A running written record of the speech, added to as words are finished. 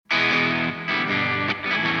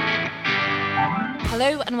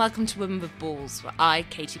Hello and welcome to Women with Balls, where I,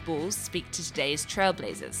 Katie Balls, speak to today's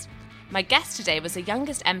trailblazers. My guest today was the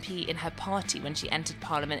youngest MP in her party when she entered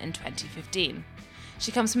Parliament in 2015.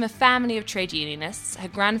 She comes from a family of trade unionists. Her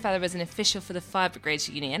grandfather was an official for the Fire Brigades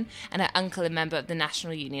Union and her uncle a member of the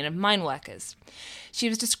National Union of Mine Workers. She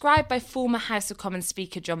was described by former House of Commons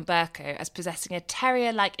Speaker John Bercow as possessing a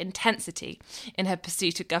terrier-like intensity in her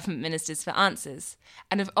pursuit of government ministers for answers,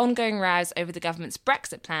 and of ongoing rows over the government's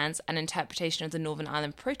Brexit plans and interpretation of the Northern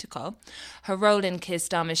Ireland Protocol. Her role in Keir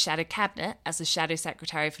Starmer's shadow cabinet as the Shadow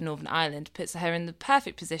Secretary for Northern Ireland puts her in the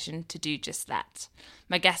perfect position to do just that.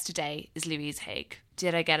 My guest today is Louise Haigh.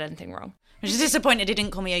 Did I get anything wrong? I'm just disappointed he didn't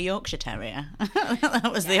call me a Yorkshire Terrier.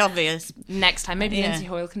 That was the obvious. Next time, maybe Lindsay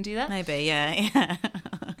Hoyle can do that. Maybe, yeah.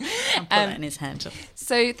 I'll put it in his head.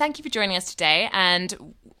 So thank you for joining us today,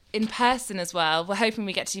 and in person as well. We're hoping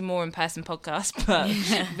we get to do more in-person podcasts, but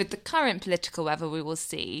with the current political weather, we will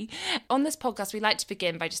see. On this podcast, we like to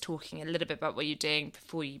begin by just talking a little bit about what you're doing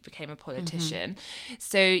before you became a politician. Mm-hmm.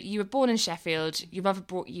 So you were born in Sheffield. Your mother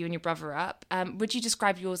brought you and your brother up. Would you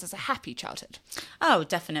describe yours as a happy childhood? Oh,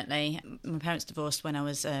 definitely. My parents divorced when I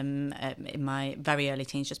was in my very early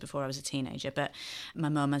teens, just before I was a teenager. But my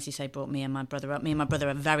mum, as you say, brought me and my brother up. Me and my brother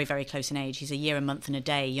are very, very close in age. He's a year, a month and a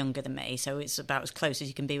day younger than me. So it's about as close as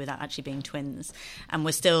you can be without actually being twins, and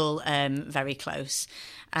we're still very close.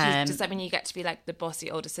 Does that mean you get to be like the bossy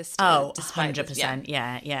older sister? Oh, 100%.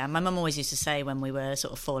 Yeah. My mum always used to say when we were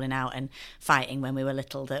sort of falling out and fighting when we were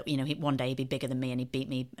little that, you know, one day he'd be bigger than me and he'd beat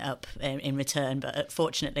me up in return. But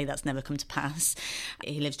fortunately, that's never come to pass.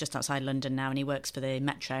 He lives just outside London now and he works for the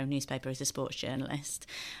Metro newspaper as a sports journalist.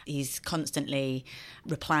 He's constantly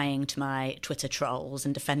replying to my Twitter trolls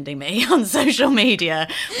and defending me on social media,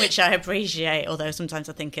 which I appreciate. Although sometimes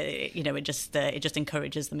I think it just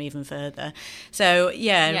encourages them even further. So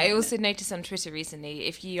yeah. Yeah, I also noticed on Twitter recently,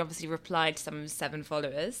 if you obviously reply to someone's 7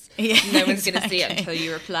 followers, no one's going to see it until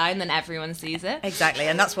you reply, and then everyone sees it. Exactly,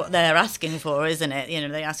 and that's what they're asking for, isn't it? You know,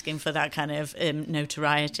 they're asking for that kind of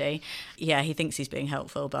notoriety. Yeah, he thinks he's being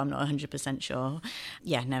helpful, but I'm not 100% sure.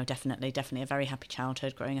 Yeah, no, definitely a very happy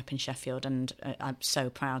childhood growing up in Sheffield, and I'm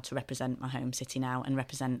so proud to represent my home city now and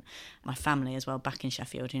represent my family as well back in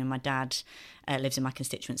Sheffield. You know, my dad lives in my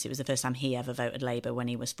constituency. It was the first time he ever voted Labour when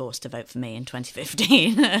he was forced to vote for me in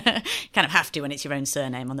 2015. Kind of have to when it's your own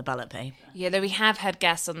surname on the ballot paper. Yeah, though we have had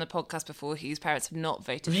guests on the podcast before whose parents have not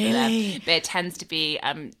voted for them. But it tends to be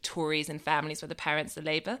Tories and families where the parents are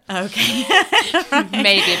Labour. Okay. Right.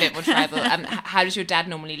 Maybe a bit more tribal. How does your dad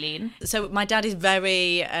normally lean? So my dad is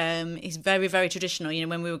very, very traditional. You know,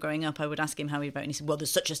 when we were growing up, I would ask him how he'd vote, and he said, well,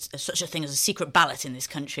 there's such a thing as a secret ballot in this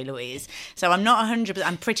country, Louise. So I'm not 100%,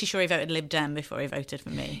 I'm pretty sure he voted Lib Dem before he voted for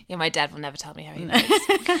me. Yeah, my dad will never tell me how he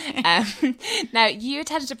votes. Now, you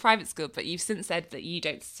attended a private school, but you've since said that you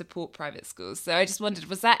don't support private schools. So I just wondered,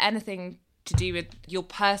 was that anything to do with your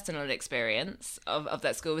personal experience of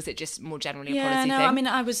that school? Was it just more generally a policy thing? I mean,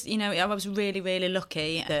 I was really, really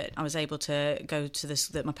lucky that I was able to go to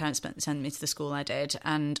that my parents sent me to the school I did,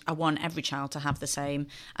 and I want every child to have the same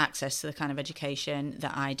access to the kind of education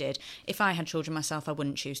that I did. If I had children myself, I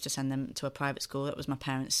wouldn't choose to send them to a private school. That was my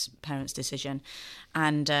parents' decision,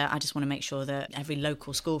 and I just want to make sure that every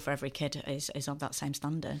local school for every kid is of that same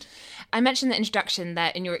standard. I mentioned in the introduction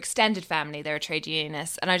that in your extended family there are trade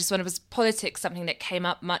unionists, and I just wondered, was politics something that came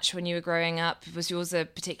up much when you were growing up? Was yours a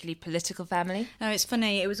particularly political family? No, it's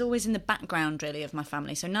funny. It was always in the background, really, of my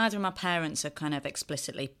family. So neither of my parents are kind of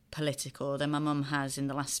explicitly political, though my mum has in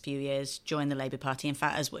the last few years joined the Labour Party. In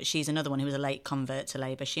fact, she's another one who was a late convert to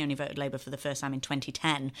Labour. She only voted Labour for the first time in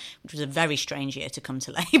 2010, which was a very strange year to come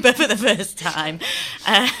to Labour for the first time.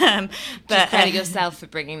 But credit yourself for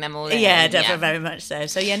bringing them all in. Yeah, definitely, very much so.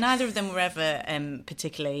 So yeah, neither of them were ever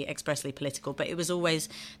particularly expressly political, but it was always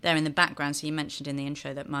there in the background. So you mentioned in the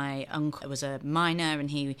intro that my uncle was a miner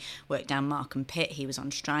and he worked down Markham Pit. He was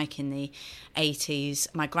on strike in the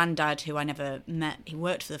 80s. My granddad, who I never met, he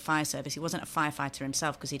worked for the fire service. He wasn't a firefighter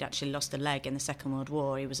himself because he'd actually lost a leg in the Second World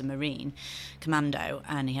War. He was a Marine commando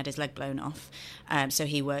and he had his leg blown off. So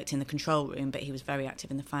he worked in the control room, but he was very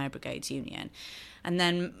active in the Fire Brigades Union. And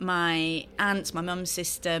then my aunt, my mum's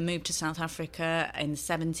sister, moved to South Africa in the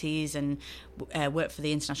 70s and worked for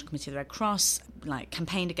the International Committee of the Red Cross,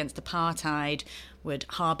 campaigned against apartheid, would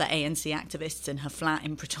harbour ANC activists in her flat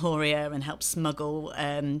in Pretoria and help smuggle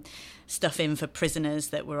stuff in for prisoners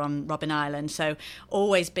that were on Robben Island. So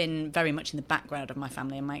always been very much in the background of my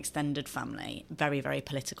family and my extended family, very, very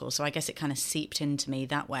political. So I guess it kind of seeped into me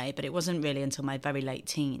that way. But it wasn't really until my very late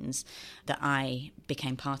teens that I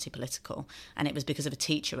became party political. And it was because of a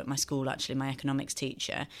teacher at my school, actually, my economics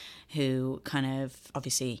teacher, who kind of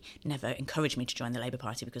obviously never encouraged me to join the Labour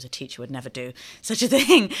Party, because a teacher would never do such a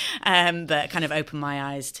thing, but kind of opened my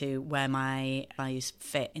eyes to where my values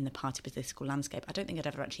fit in the party political landscape. I don't think I'd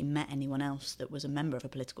ever actually met anyone else that was a member of a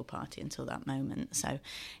political party until that moment. So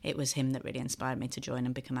it was him that really inspired me to join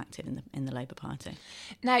and become active in the Labour Party.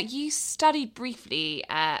 Now, you studied briefly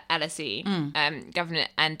at LSE, government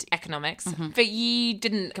and economics, but you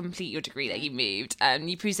didn't complete your degree there. You moved.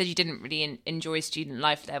 You previously said you didn't really enjoy student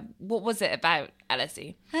life there. What was it about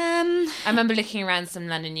LSE? I remember looking around some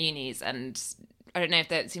London unis, and I don't know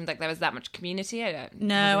if it seemed like there was that much community.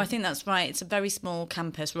 No, I think that's right. It's a very small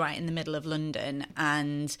campus right in the middle of London,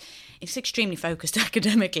 and it's extremely focused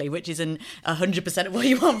academically, which isn't 100% of what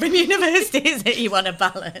you want from university, is it? You want a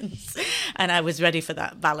balance. And I was ready for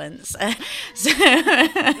that balance. So,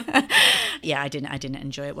 yeah, I didn't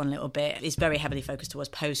enjoy it one little bit. It's very heavily focused towards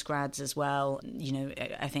postgrads as well. You know,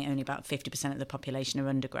 I think only about 50% of the population are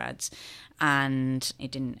undergrads, and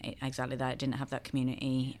it didn't have that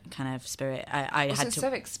community kind of spirit. It's so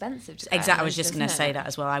expensive. Exactly, I was just going to say that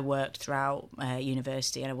as well. I worked throughout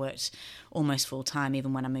university, and I worked almost full time,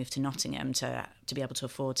 even when I moved to Nottingham, to be able to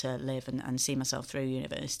afford to live and see myself through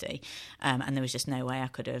university. And there was just no way I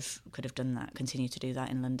could have done that, continued to do that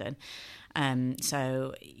in London.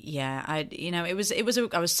 So yeah, I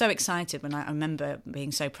was so excited when I remember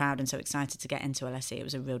being so proud and so excited to get into LSE. It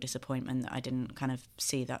was a real disappointment that I didn't kind of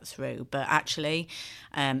see that through. But actually,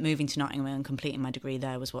 moving to Nottingham and completing my degree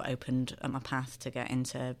there was what opened up my path to get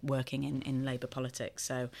into working in Labour politics.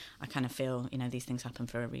 So I kind of feel, these things happen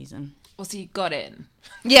for a reason. Well, so you got in.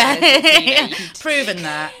 Yeah, proven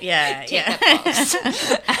that. Yeah.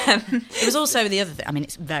 That it was also the other thing. I mean,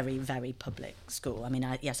 it's very, very public school. I mean,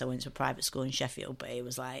 I went to a private school in Sheffield, but it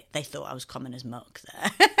was like they thought I was common as muck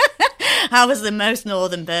there. I was the most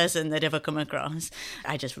northern person they'd ever come across.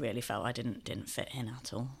 I just really felt I didn't fit in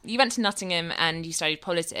at all. You went to Nottingham and you studied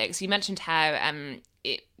politics. You mentioned how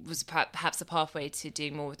it was perhaps a pathway to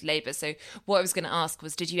doing more with Labour. So what I was going to ask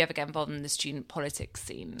was, did you ever get involved in the student politics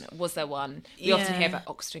scene? Was there one? We often hear about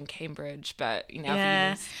Oxford and Cambridge, but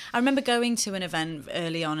I remember going to an event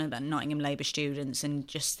early on about Nottingham Labour students and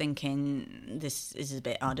just thinking, this is a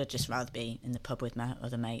bit odd. I'd just rather be in the pub with my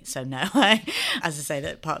other mates. So no, as I say,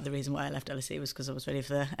 that part of the reason why I left LSE was because I was ready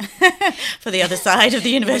for the other side of the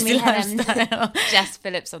university lifestyle. Jess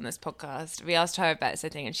Phillips on this podcast, we asked her about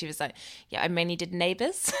something, and she was like, "Yeah, I mainly did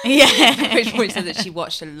Neighbours." Yeah, which point said that she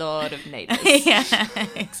watched a lot of Neighbours. Yeah,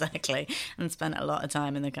 exactly, and spent a lot of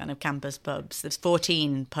time in the kind of campus pubs. There's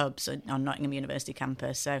 14 pubs on Nottingham University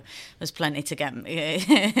campus, so there's plenty to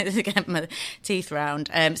get my teeth round.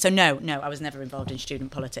 So no, I was never involved in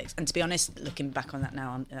student politics, and to be honest, looking back on that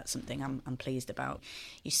now, that's something I'm pleased about.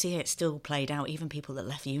 You see it still played out. Even people that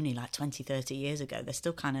left uni like 20, 30 years ago, they're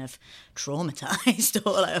still kind of traumatised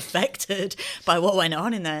or like affected by what went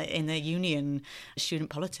on in the union student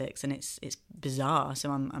politics, and it's bizarre.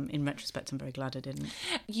 So I'm in retrospect, I'm very glad I didn't.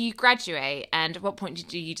 You graduate, and at what point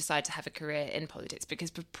did you decide to have a career in politics?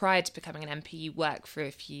 Because prior to becoming an MP, you worked for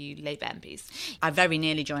a few Labour MPs. I very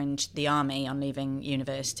nearly joined the army on leaving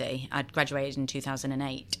university. I'd graduated in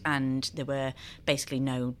 2008, and there were basically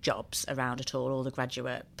no jobs around at all. All the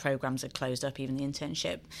graduate programmes had closed up, even the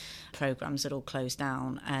internship programmes had all closed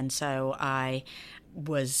down, and so I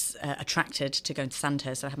was attracted to going to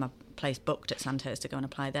Sandhurst. I had my place booked at Sandhurst to go and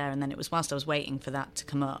apply there, and then it was whilst I was waiting for that to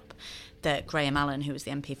come up that Graham Allen, who was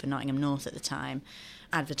the MP for Nottingham North at the time,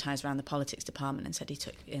 advertised around the politics department and said he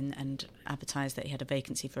took in and advertised that he had a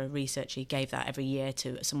vacancy for a researcher. He gave that every year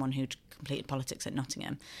to someone who'd completed politics at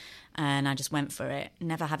Nottingham, and I just went for it,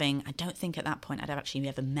 never having, I don't think at that point I'd actually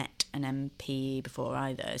ever met an MP before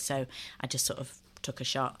either, so I just sort of took a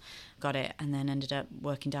shot, got it, and then ended up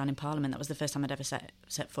working down in Parliament. That was the first time I'd ever set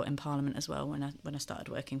foot in Parliament as well, when I started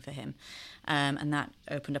working for him, and that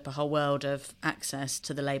opened up a whole world of access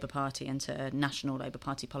to the Labour Party and to national Labour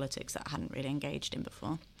Party politics that I hadn't really engaged in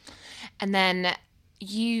before. And then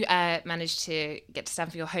you managed to get to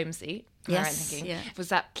stand for your home seat. Yes, yeah. Was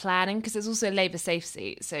that planning? Because it's also a Labour safe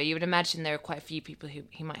seat, so you would imagine there are quite a few people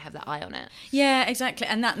who might have their eye on it. Yeah, exactly,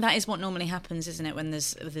 and that is what normally happens, isn't it? When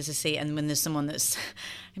there's a seat and when there's someone that's,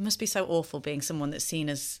 it must be so awful being someone that's seen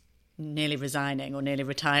as nearly resigning or nearly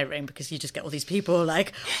retiring, because you just get all these people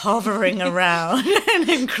like hovering around and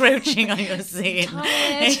encroaching on your seat.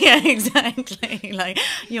 Tired. Yeah, exactly. Like,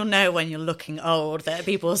 you'll know when you're looking old that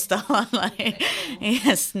people start like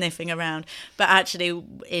sniffing around. But actually,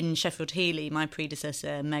 in Sheffield Healy, my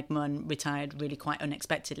predecessor Meg Munn retired really quite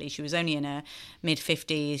unexpectedly. She was only in her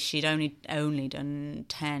mid-50s. She'd only done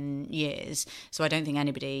 10 years, so I don't think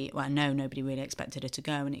nobody really expected her to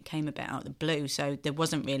go, and it came a bit out of the blue. So there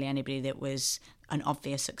wasn't really anybody that was an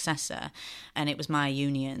obvious successor, and it was my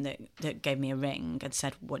union that gave me a ring and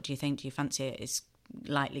said, "What do you think? Do you fancy it? It's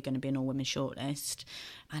likely going to be an all-women shortlist."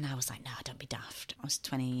 And I was like, no, don't be daft. I was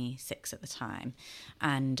 26 at the time,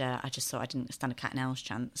 and I just thought I didn't stand a cat and owl's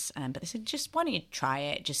chance. But they said, just why don't you try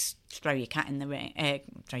it? Just throw your cat in the ring.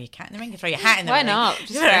 Throw your hat in the ring. Why not?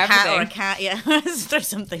 Just throw a hat everything. or a cat. Yeah, just throw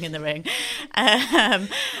something in the ring. Yeah,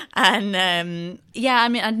 I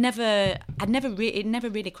mean, it never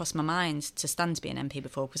really crossed my mind to stand to be an MP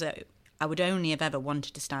before, because I would only have ever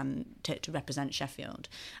wanted to stand to represent Sheffield.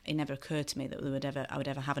 It never occurred to me that I would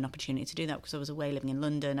ever have an opportunity to do that, because I was away living in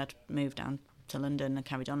London. I'd moved down to London and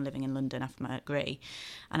carried on living in London after my degree,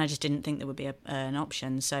 and I just didn't think there would be an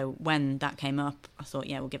option. So when that came up, I thought,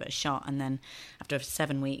 yeah, we'll give it a shot. And then after a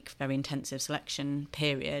 7-week, very intensive selection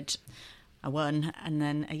period, I won, and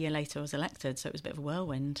then a year later I was elected. So it was a bit of a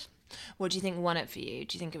whirlwind. What do you think won it for you?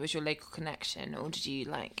 Do you think it was your local connection, or did you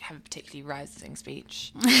like have a particularly rousing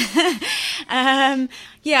speech?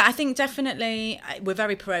 Yeah, I think definitely we're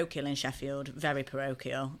very parochial in Sheffield, very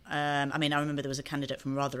parochial. I mean, I remember there was a candidate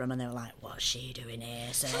from Rotherham, and they were like, "What's she doing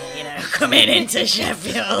here?" So, coming into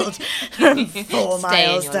Sheffield from 4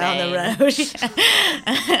 miles down the road.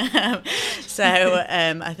 So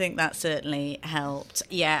I think that certainly helped.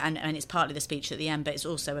 Yeah, and it's partly the speech at the end, but it's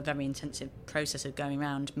also a very intensive process of going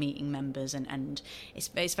around meeting members, and it's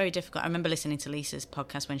very difficult. I remember listening to Lisa's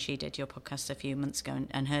podcast when she did your podcast a few months ago,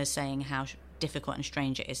 and her saying how difficult and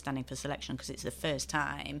strange it is standing for selection, because it's the first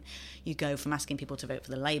time you go from asking people to vote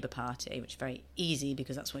for the Labour Party, which is very easy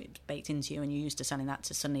because that's what it's baked into you and you're used to selling that,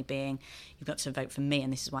 to suddenly being, you've got to vote for me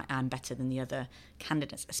and this is why I'm better than the other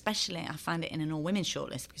candidates. Especially I find it in an all-women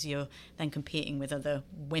shortlist, because you're then competing with other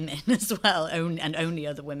women as well, and only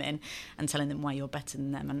other women, and telling them why you're better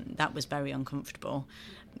than them, and that was very uncomfortable.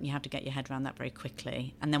 You have to get your head around that very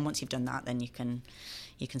quickly, and then once you've done that, then you can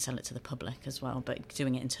sell it to the public as well. But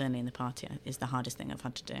doing it internally in the party is the hardest thing I've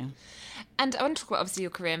had to do. And I want to talk about obviously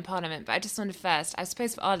your career in Parliament, but I just wondered first, I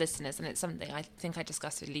suppose for our listeners, and it's something I think I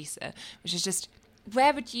discussed with Lisa, which is just,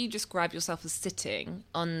 where would you describe yourself as sitting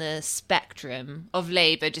on the spectrum of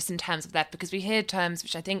Labour, just in terms of left? Because we hear terms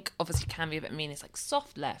which I think obviously can be a bit mean. It's like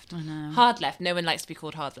soft left, hard left. No one likes to be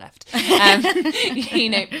called hard left. Blair,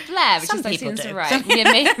 which Some is like people seems do. right.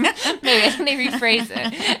 Yeah, maybe let me rephrase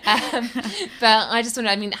it. But I just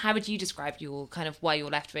wonder, I mean, how would you describe your kind of why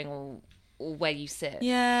you're left wing, or where you sit?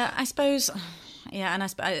 Yeah, I suppose. Yeah, and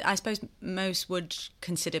I suppose most would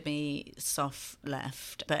consider me soft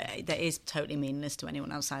left, but that is totally meaningless to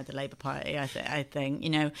anyone outside the Labour Party. I think,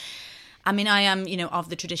 I mean, I am, of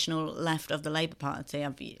the traditional left of the Labour Party.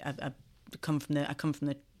 I come from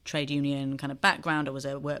the trade union kind of background. I was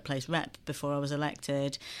a workplace rep before I was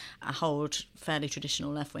elected. I hold fairly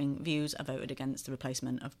traditional left-wing views. I voted against the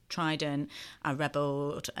replacement of Trident. I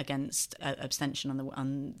rebelled against abstention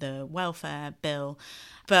on the welfare bill.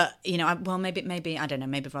 But maybe I don't know.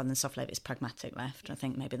 Maybe rather than soft left, it's pragmatic left. I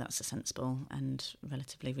think maybe that's a sensible and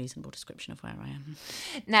relatively reasonable description of where I am.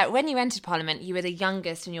 Now, when you entered Parliament, you were the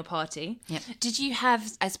youngest in your party. Yep. Did you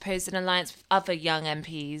have, I suppose, an alliance with other young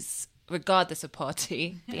MPs, regardless of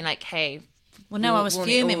party, being like, hey... Well, no, I was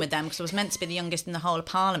fuming with them because I was meant to be the youngest in the whole of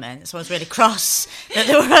Parliament, so I was really cross that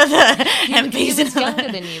there were other MPs. Who was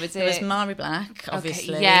younger than you? Was it? There was Mari Black,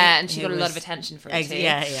 obviously. Okay, yeah, and she got a lot of attention for it too.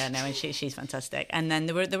 Yeah, no, and she's fantastic. And then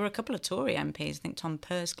there were a couple of Tory MPs. I think Tom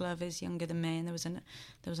Pursglove is younger than me, and there was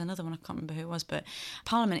another one, I can't remember who it was. But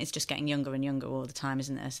Parliament is just getting younger and younger all the time,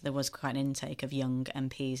 isn't there? So there was quite an intake of young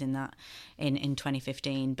MPs in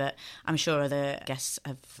 2015. But I'm sure other guests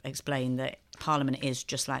have explained that Parliament is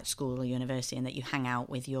just like school or university, and that you hang out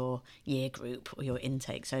with your year group or your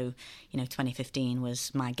intake. So 2015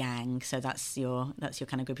 was my gang, so that's your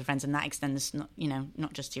kind of group of friends, and that extends not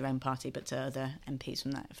just to your own party but to other MPs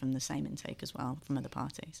from the same intake as well, from other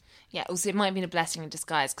parties. Yeah, also it might have been a blessing in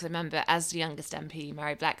disguise, because I remember as the youngest MP,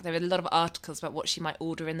 Mari Black, there were a lot of articles about what she might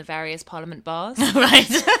order in the various Parliament bars.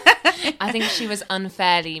 Right. I think she was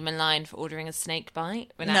unfairly maligned for ordering a snake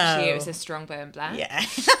bite when actually it was a Strongbow and Black. Yeah.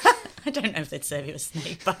 I don't know if they'd serve you a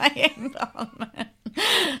snake bite in Parliament.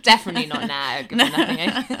 Definitely not now, given nothing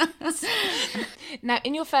else. Now,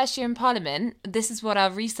 in your first year in Parliament, this is what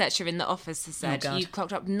our researcher in the office has said. God. You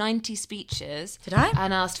clocked up 90 speeches. Did I?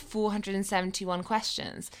 And asked 471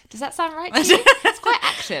 questions. Does that sound right to you? It's quite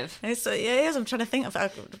active. It is. I'm trying to think of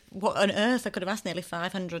what on earth I could have asked nearly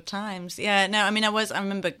 500 times. Yeah, no, I mean, I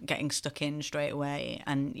remember getting stuck in straight away.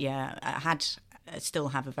 And yeah, I still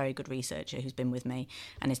have a very good researcher who's been with me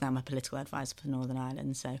and is now my political advisor for Northern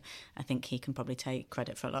Ireland. So I think he can probably take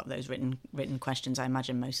credit for a lot of those written questions. I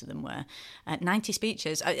imagine most of them were 90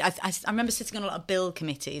 speeches. I remember sitting on a lot of bill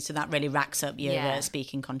committees, so that really racks up your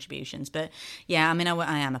speaking contributions. But yeah, I mean,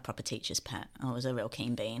 I am a proper teacher's pet. I was a real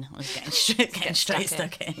keen bean. I was getting straight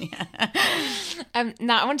stuck in. Yeah.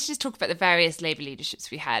 Now, I want to just talk about the various Labour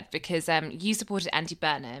leaderships we had, because you supported Andy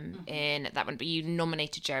Burnham in that one, but you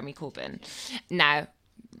nominated Jeremy Corbyn. Now,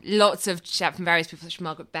 lots of chat from various people, such as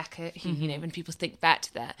Margaret Beckett, who, you know, when people think back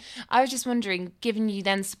to that. I was just wondering, given you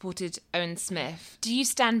then supported Owen Smith, do you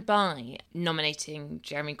stand by nominating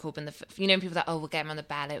Jeremy Corbyn? You know, people that, we'll get him on the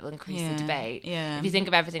ballot, we'll increase the debate. Yeah. If you think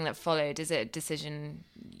of everything that followed, is it a decision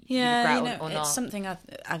you regret or not? It's something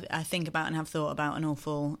I think about and have thought about an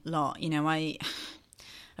awful lot. You know, I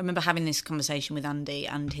remember having this conversation with Andy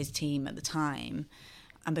and his team at the time,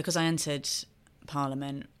 and because I entered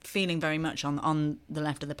Parliament feeling very much on the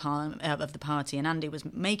left of the party, and Andy was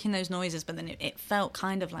making those noises, but then it felt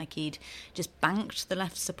kind of like he'd just banked the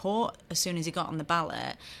left support as soon as he got on the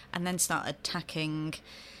ballot, and then started tacking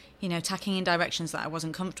in directions that I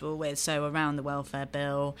wasn't comfortable with. So around the welfare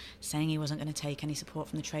bill, saying he wasn't going to take any support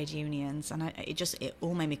from the trade unions, and it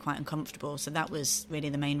all made me quite uncomfortable. So that was really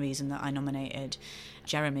the main reason that I nominated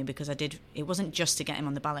Jeremy, because it wasn't just to get him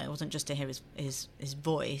on the ballot, it wasn't just to hear his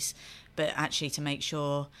voice, but actually to make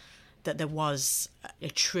sure that there was a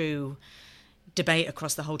true debate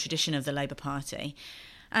across the whole tradition of the Labour Party.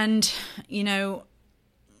 And, you know,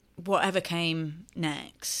 whatever came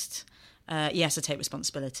next, yes, I take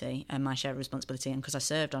responsibility, and my share of responsibility, and because I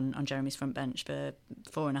served on Jeremy's front bench for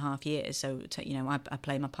 4.5 years, so I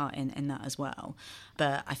play my part in that as well.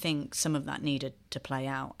 But I think some of that needed to play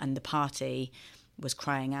out, and the party was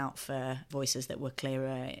crying out for voices that were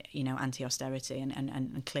clearer, anti-austerity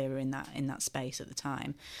and clearer in that space at the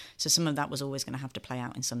time. So some of that was always going to have to play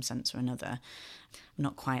out in some sense or another. I've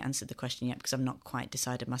not quite answered the question yet, because I've not quite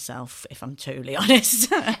decided myself, if I'm totally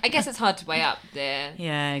honest. I guess it's hard to weigh up there.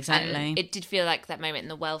 Yeah, exactly. And it did feel like that moment in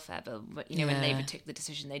the welfare bill, when Labour took the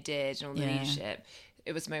decision they did and all the leadership.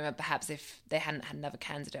 It was a moment, perhaps, if they hadn't had another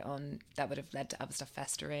candidate on, that would have led to other stuff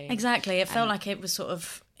festering. Exactly. It felt like it was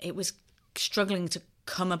struggling to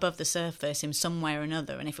come above the surface in some way or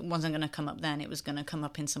another, and if it wasn't going to come up then, it was going to come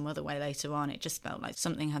up in some other way later on. It just felt like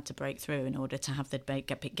something had to break through in order to have the debate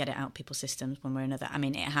get it out people's systems one way or another. I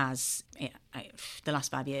mean, the last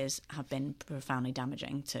 5 years have been profoundly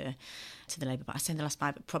damaging to the Labour Party. I say the last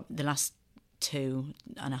 5, the last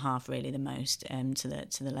 2.5 really the most,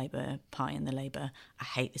 to the Labour Party and the Labour, I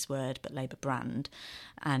hate this word, but Labour brand,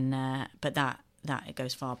 and but that it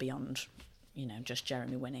goes far beyond just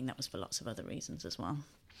Jeremy winning. That was for lots of other reasons as well.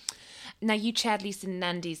 Now, you chaired Lisa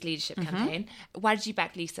Nandy's leadership campaign. Why did you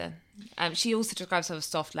back Lisa? She also describes herself as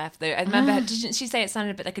soft left, though. I remember, didn't she say it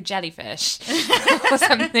sounded a bit like a jellyfish or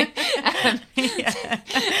something? Or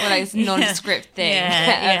like this nondescript thing.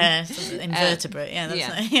 Yeah, invertebrate.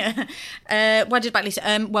 Why did I back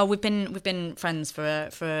Lisa? Well, we've been friends for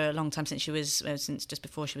a long time, since just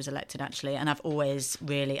before she was elected, actually, and I've always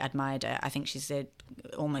really admired her. I think she's a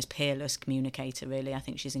almost peerless communicator, really. I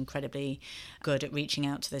think she's incredibly good at reaching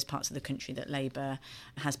out to those parts of the country that Labour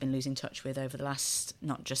has been losing touch with over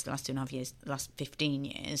not just the last 2.5 years, the last 15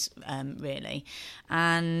 years, really.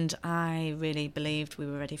 And I really believed we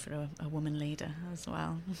were ready for a woman leader as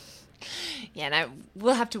well. Yeah, now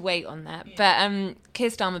we'll have to wait on that. But Keir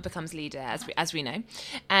Starmer becomes leader, as we know,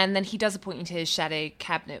 and then he does appoint you to his shadow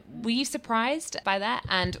cabinet. Were you surprised by that?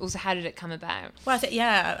 And also, how did it come about? Well, because you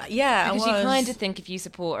kind of think if you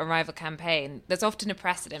support a rival campaign, there's often a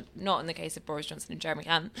precedent, not in the case of Boris Johnson and Jeremy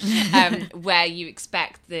Hunt, where you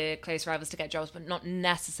expect the close rivals to get jobs, but not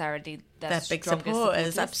necessarily their big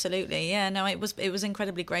supporters. Absolutely, yeah. No, it was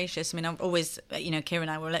incredibly gracious. I mean, I've always, Keir and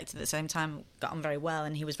I were elected at the same time, got on very well,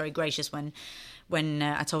 and he was very gracious when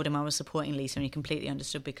I told him I was supporting Lisa, and he completely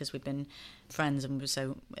understood, because we'd been friends and we were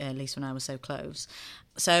so Lisa and I were so close.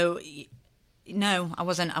 So no, I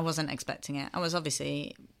wasn't expecting it. I was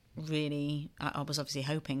obviously really, I was obviously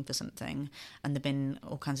hoping for something, and there'd been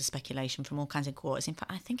all kinds of speculation from all kinds of quarters. In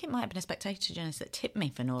fact, I think it might have been a Spectator journalist that tipped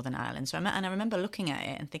me for Northern Ireland. So I remember looking at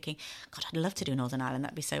it and thinking, God, I'd love to do Northern Ireland.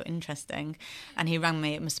 That'd be so interesting. And he rang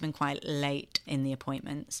me. It must have been quite late in the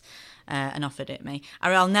appointments, and offered it me.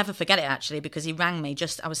 I'll never forget it, actually, because he rang me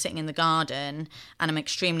I was sitting in the garden, and I'm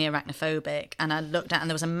extremely arachnophobic, and I looked at, and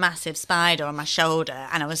there was a massive spider on my shoulder,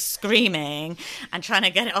 and I was screaming and trying to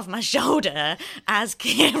get it off my shoulder as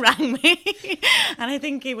Keir rang me. And I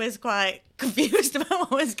think he was quite confused about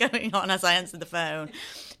what was going on as I answered the phone.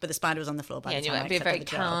 But the spider was on the floor by the time I accepted the job. Yeah, be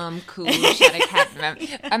a very calm, cool shadow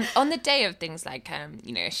cabinet. On the day of things like,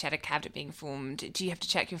 a shadow cabinet being formed, do you have to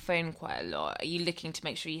check your phone quite a lot? Are you looking to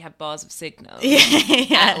make sure you have bars of signal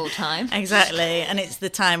at all times? Exactly. And it's the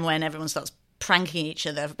time when everyone starts pranking each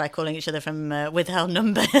other by calling each other from withheld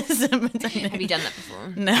numbers. Have you done that before?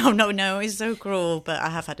 No, it's so cruel, but I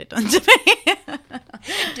have had it done to me.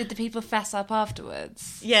 Did the people fess up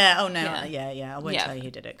afterwards? Yeah, oh no, yeah. I won't tell you who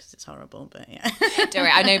did it because it's horrible, but yeah. Don't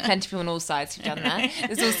worry, I know plenty of people on all sides who've done that.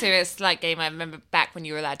 There's also a slight game, I remember back when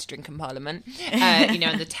you were allowed to drink in Parliament,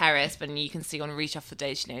 on the terrace, when you can see on reshuffle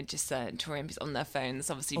days, just Tory MPs on their phones,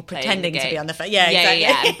 obviously or playing pretending the game. to be on the phone. Yeah,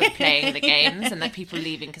 exactly. But playing the games, and like people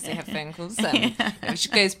leaving because they have phone calls.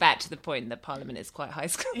 Which goes back to the point that Parliament is quite high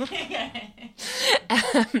school.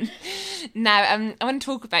 Now, I want to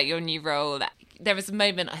talk about your new role. There was a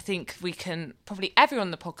moment, I think probably everyone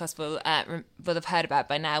on the podcast will have heard about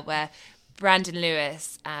by now, where Brandon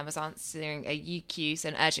Lewis was answering a UQ, so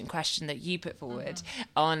an urgent question that you put forward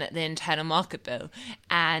on the Internal Market Bill.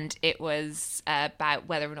 And it was about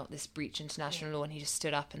whether or not this breached international law, and he just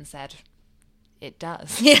stood up and said, it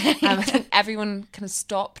does. I think everyone kind of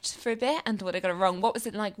stopped for a bit and thought they got it wrong. What was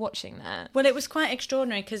it like watching that? Well, it was quite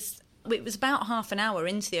extraordinary because it was about half an hour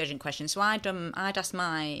into the urgent question. So I'd asked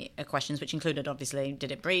my questions, which included, obviously,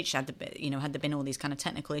 did it breach? Had there been all these kind of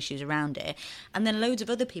technical issues around it? And then loads of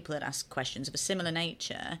other people had asked questions of a similar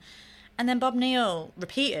nature. And then Bob Neill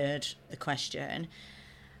repeated the question.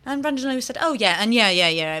 And Brandon Lewis said, "Oh yeah, and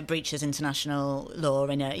it breaches international law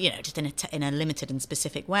in a limited and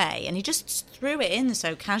specific way." And he just threw it in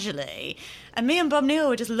so casually, and me and Bob Neill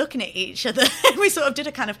were just looking at each other. We sort of did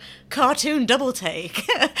a kind of cartoon double take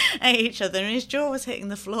at each other, and his jaw was hitting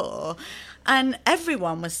the floor. And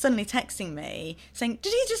everyone was suddenly texting me saying,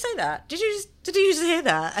 "Did he just say that? Did you just hear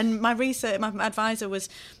that?" And my advisor was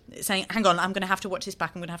saying, "Hang on, I'm going to have to watch this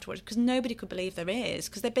back. I'm going to have to watch it," because nobody could believe there is,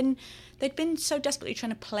 because they'd been so desperately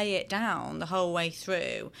trying to play it down the whole way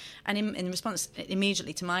through. And in response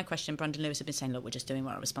immediately to my question, Brandon Lewis had been saying, "Look, we're just doing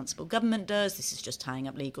what a responsible government does. This is just tying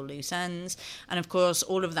up legal loose ends." And of course,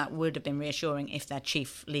 all of that would have been reassuring if their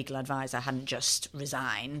chief legal advisor hadn't just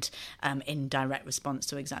resigned in direct response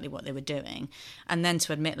to exactly what they were doing. And then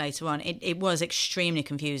to admit later on, it was extremely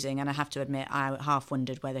confusing, and I have to admit I half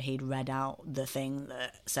wondered whether he'd read out the thing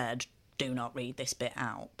that said, "Do not read this bit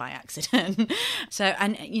out," by accident. So,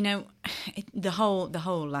 and the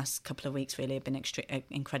whole last couple of weeks really have been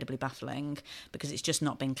incredibly baffling, because it's just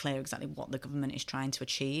not been clear exactly what the government is trying to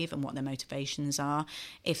achieve and what their motivations are.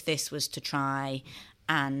 If this was to try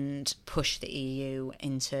and push the EU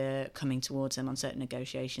into coming towards them on certain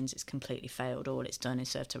negotiations, it's completely failed. All it's done is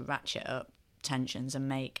serve to ratchet up tensions and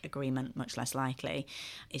make agreement much less likely.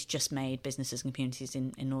 It's just made businesses and communities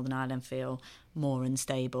in Northern Ireland feel more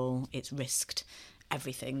unstable. It's risked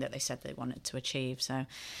everything that they said they wanted to achieve. So,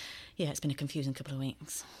 yeah, it's been a confusing couple of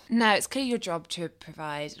weeks. Now, it's clear your job to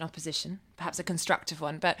provide an opposition, perhaps a constructive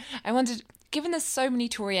one, but I wondered, given there's so many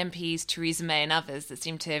Tory MPs, Theresa May and others, that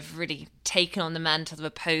seem to have really taken on the mantle of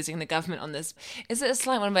opposing the government on this, is it a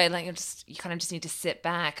slight one where you kind of just need to sit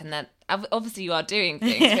back, and that obviously you are doing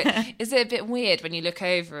things, but is it a bit weird when you look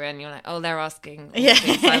over and you're like, oh, they're asking all the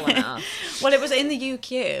things I want to ask? Well, it was in the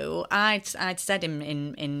UQ, I'd said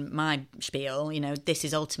in my spiel, this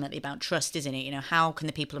is ultimately about trust, isn't it? How can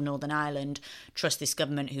the people of Northern Ireland trust this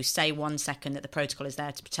government who say one second that the protocol is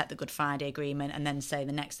there to protect the Good Friday Agreement and then say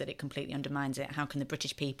the next that it completely undermines it? How can the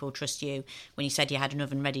British people trust you when you said you had an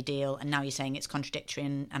oven-ready deal and now you're saying it's contradictory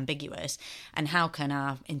and ambiguous? And how can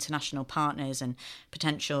our international partners and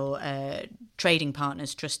potential trading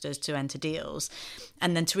partners trust us to enter deals?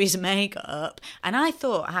 And then Theresa May got up, and I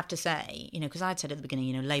thought, I have to say, because I'd said at the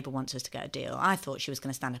beginning, Labour wants us to get a deal. I thought she was going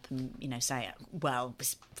to stand up and, say, well,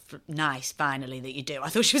 it's nice finally that you do. I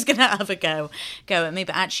thought she was going to have a go at me,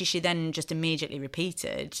 but actually she then just immediately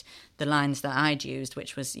repeated the lines that I'd used,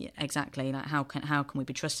 which was exactly like, how can we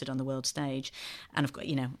be trusted on the world stage? And of course,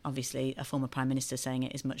 obviously a former Prime Minister saying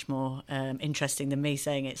it is much more interesting than me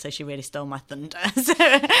saying it, so she really stole my thunder.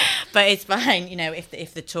 But it's fine,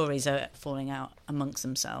 if the Tories are falling out amongst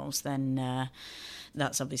themselves, then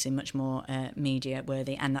that's obviously much more media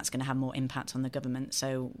worthy, and that's going to have more impact on the government.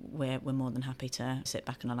 So we're more than happy to sit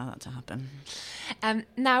back and allow that to happen.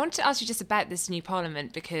 Now I want to ask you just about this new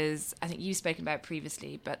parliament, because I think you've spoken about it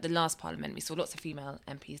previously, but the last parliament we saw lots of female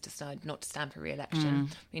MPs decide not to stand for re-election.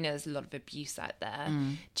 We know there's a lot of abuse out there.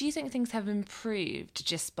 Do you think things have improved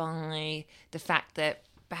just by the fact that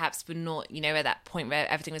perhaps we're not, at that point where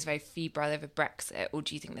everything was very febrile over Brexit, or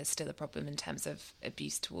do you think there's still a problem in terms of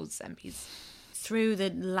abuse towards MPs? Through the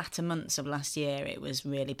latter months of last year, it was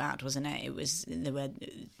really bad, wasn't it? There were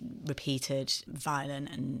repeated violent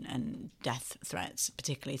and death threats,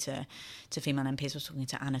 particularly to female MPs. I was talking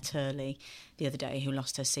to Anna Turley the other day, who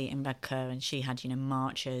lost her seat in Redcar, and she had,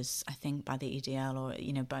 marches, I think, by the EDL or,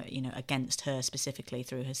 against her specifically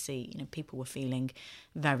through her seat. People were feeling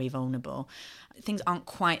very vulnerable. Things aren't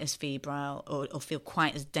quite as febrile or feel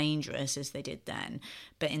quite as dangerous as they did then.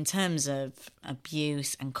 But in terms of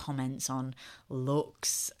abuse and comments on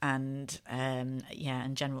looks and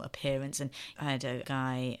general appearance, and I had a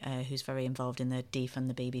guy who's very involved in the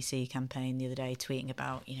Defund the BBC campaign the other day tweeting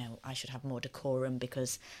about, I should have more decorum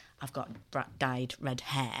because I've got dyed red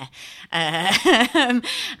hair.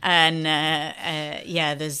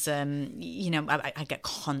 There's, I get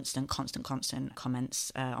constant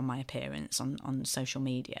comments on my appearance on social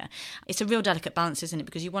media. It's a real delicate balance, isn't it?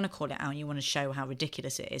 Because you want to call it out and you want to show how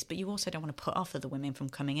ridiculous it is, but you also don't want to put off other women from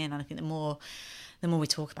coming in. And I think the more we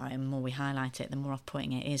talk about it and the more we highlight it, the more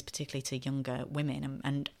off-putting it is, particularly to younger women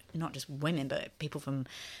and not just women, but people from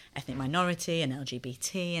ethnic minority and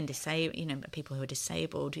LGBT and people who are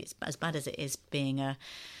disabled. It's as bad as it is being a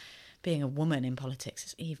woman in politics.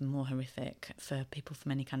 It's even more horrific for people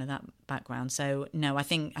from any kind of that background. So no, I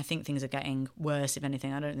think things are getting worse. If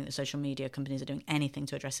anything, I don't think the social media companies are doing anything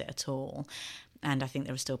to address it at all. And I think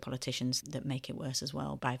there are still politicians that make it worse as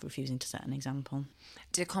well by refusing to set an example.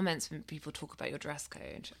 Do comments when people talk about your dress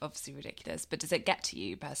code, obviously ridiculous, but does it get to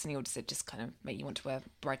you personally, or does it just kind of make you want to wear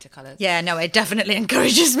brighter colours? Yeah, no, it definitely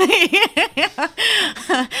encourages me.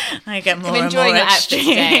 I get more and more your outfit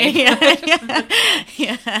today.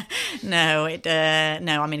 Yeah. No,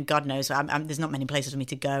 I mean, God knows, there's not many places for me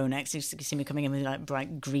to go next. You see me coming in with like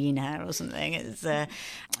bright green hair or something. It's,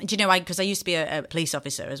 because I used to be a police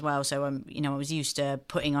officer as well, so I was used to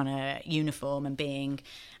putting on a uniform and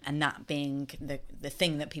that being the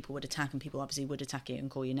thing that people would attack, and people obviously would attack you and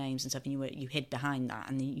call you names and stuff, and you hid behind that,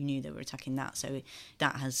 and you knew they were attacking that. So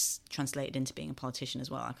that has translated into being a politician as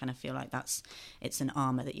well. I kind of feel like it's an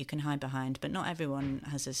armour that you can hide behind, but not everyone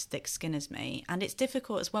has as thick skin as me. And it's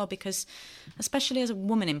difficult as well because, especially as a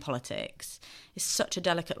woman in politics, it's such a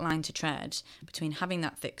delicate line to tread between having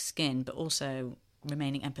that thick skin but also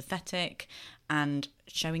remaining empathetic and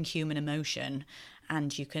showing human emotion.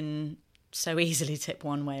 And you can so easily tip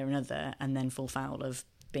one way or another and then fall foul of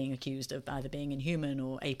being accused of either being inhuman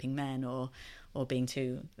or aping men or being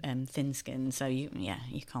too thin-skinned. So you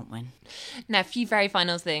can't win. Now, a few very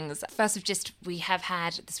final things. First of just, we have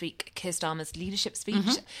had this week Keir Starmer's leadership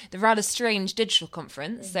speech, the rather strange digital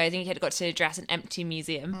conference. So I think he had got to address an empty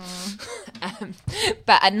museum.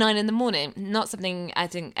 But at 9 a.m, not something I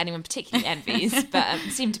think anyone particularly envies, but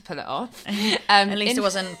seemed to pull it off. At least it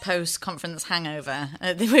wasn't post-conference hangover.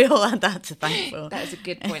 We all had that to thank for. That was a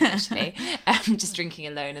good point, actually. Just drinking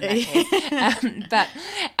alone in that case. But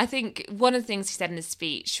I think one of the things he said in his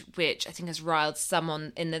speech, which I think has riled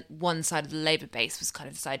someone in the one side of the Labour base, was kind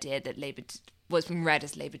of this idea that Labour was being read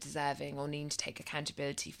as Labour deserving or needing to take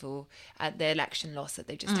accountability for the election loss that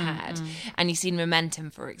they just had. And you've seen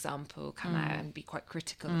Momentum, for example, come out and be quite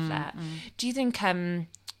critical of that. Do you think Starmer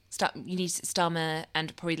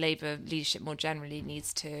and probably Labour leadership more generally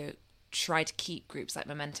needs to try to keep groups like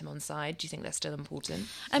Momentum on side? Do you think they're still important?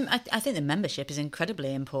 I think the membership is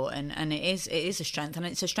incredibly important, and it is a strength, and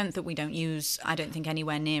it's a strength that we don't use, I don't think,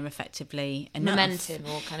 anywhere near effectively enough. Momentum,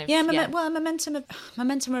 or kind of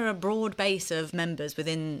Momentum are a broad base of members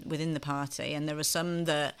within the party, and there are some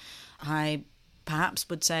that I perhaps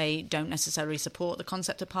would say don't necessarily support the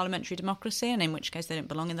concept of parliamentary democracy, and in which case they don't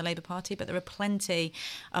belong in the Labour Party. But there are plenty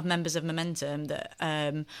of members of Momentum that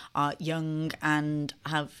are young and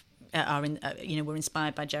were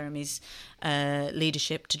inspired by Jeremy's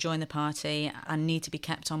leadership to join the party and need to be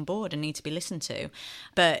kept on board and need to be listened to.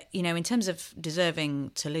 But, in terms of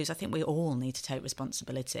deserving to lose, I think we all need to take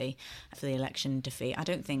responsibility for the election defeat. I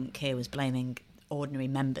don't think Keir was blaming ordinary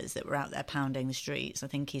members that were out there pounding the streets. I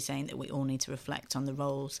think he's saying that we all need to reflect on the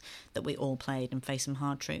roles that we all played and face some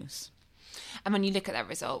hard truths. And when you look at that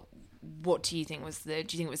result, what do you think was do you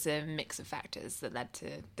think it was a mix of factors that led to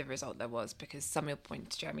the result there was? Because some will point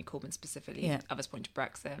to Jeremy Corbyn specifically, others point to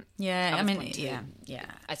Brexit. Yeah, I mean,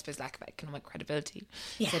 I suppose lack of economic credibility.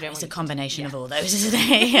 Yeah, so it's a combination of all those, isn't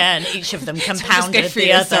it? Yeah, and each of them compounded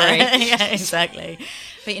the other. Sorry. Yeah, exactly.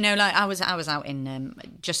 But like I was out in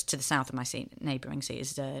just to the south of my neighbouring seat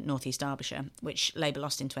is North East Derbyshire, which Labour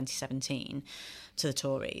lost in 2017 to the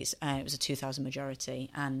Tories. It was a 2,000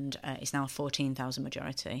 majority, and it's now a 14,000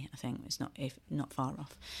 majority. I think it's not far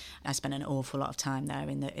off. I spent an awful lot of time there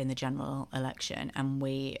in the general election, and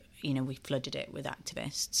we flooded it with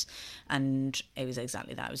activists, and it was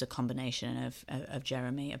exactly that. It was a combination of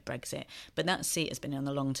Jeremy, of Brexit, but that seat has been on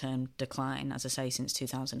the long-term decline, as I say, since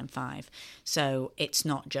 2005. So it's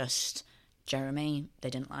not just Jeremy. They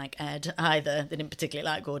didn't like Ed either. They didn't particularly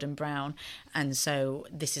like Gordon Brown. And so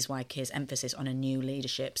this is why Keir's emphasis on a new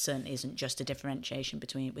leadership certainly isn't just a differentiation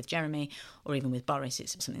with Jeremy or even with Boris.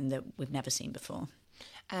 It's something that we've never seen before.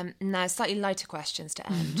 Now, slightly lighter questions to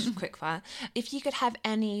end, quickfire. If you could have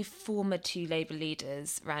any former two Labour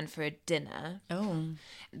leaders round for a dinner,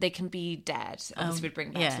 they can be dead, obviously would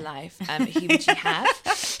bring back to life. Who would you have?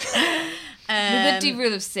 We would do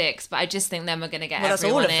rule of six, but I just think then we're going to get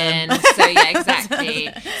everyone in. So, yeah, exactly.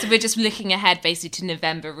 So we're just looking ahead, basically, to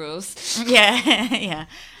November rules. Yeah.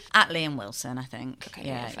 Attlee and Wilson, I think. Okay,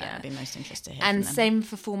 yeah, I'd be most interested to hear And from them. same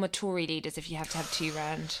for former Tory leaders, if you have to have two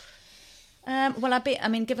round.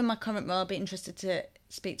 Given my current role, I'd be interested to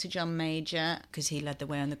speak to John Major, because he led the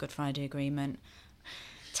way on the Good Friday Agreement.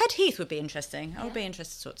 Ted Heath would be interesting. I would be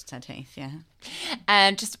interested to talk to Ted Heath, yeah.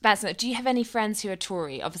 And just about do you have any friends who are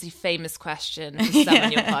Tory? Obviously, famous question for someone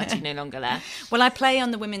in your party no longer left. Well, I play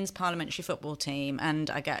on the women's parliamentary football team,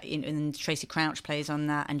 and I get and Tracy Crouch plays on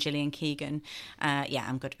that, and Gillian Keegan.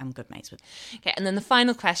 I'm good mates with. Okay, and then the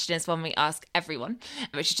final question is one we ask everyone,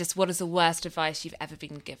 which is just, what is the worst advice you've ever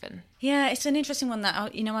been given? Yeah, it's an interesting one that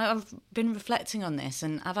I've been reflecting on this,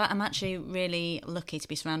 and I'm actually really lucky to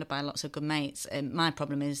be surrounded by lots of good mates. My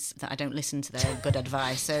problem is that I don't listen to their good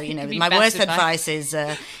advice. So my worst advice is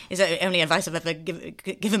only advice I've ever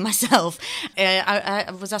given myself. I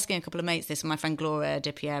was asking a couple of mates this, and my friend Gloria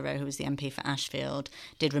Di Piero, who was the MP for Ashfield,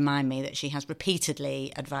 did remind me that she has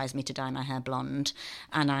repeatedly advised me to dye my hair blonde,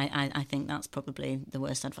 and I think that's probably the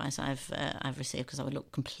worst advice I've received, because I would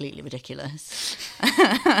look completely ridiculous.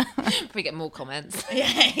 We get more comments.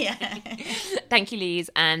 Yeah. Thank you,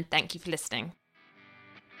 Lise, and thank you for listening.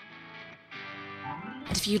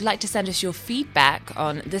 And if you'd like to send us your feedback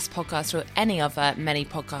on this podcast or any other many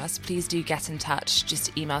podcasts, please do get in touch.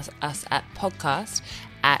 Just email us at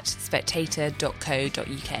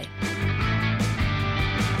podcast@spectator.co.uk.